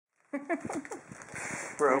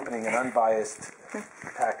We're opening an unbiased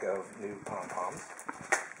pack of new pom-poms.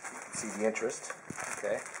 See the interest.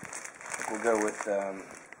 Okay. We'll go with kind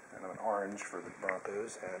of an orange for the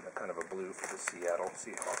Broncos and a kind of a blue for the Seattle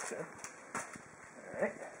Seahawks here. All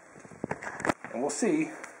right. And we'll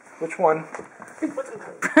see which one.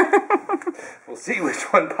 We'll see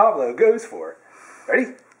which one Pablo goes for.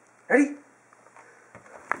 Ready? Ready?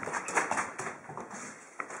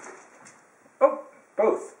 Oh,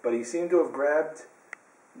 both. But he seemed to have grabbed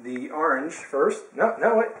the orange first. No,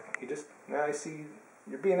 wait. Now I see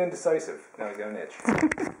you're being indecisive. Now I got an itch.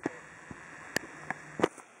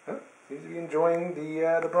 Oh, seems to be enjoying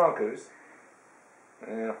the Broncos.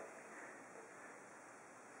 Yeah.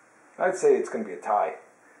 I'd say it's going to be a tie.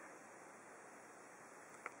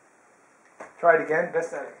 Try it again.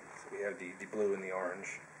 Best at it. So we have the blue and the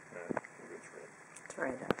orange. That's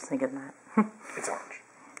right, I was thinking that. It's orange.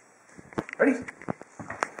 Ready?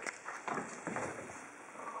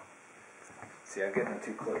 See, I'm getting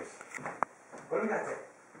too close. What do we got there?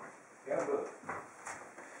 We got blue.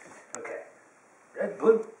 Okay. Red,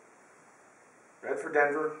 blue. Red for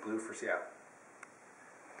Denver, blue for Seattle.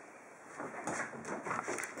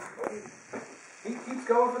 He keeps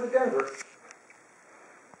going for the Denver.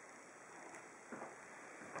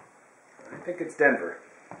 I think it's Denver.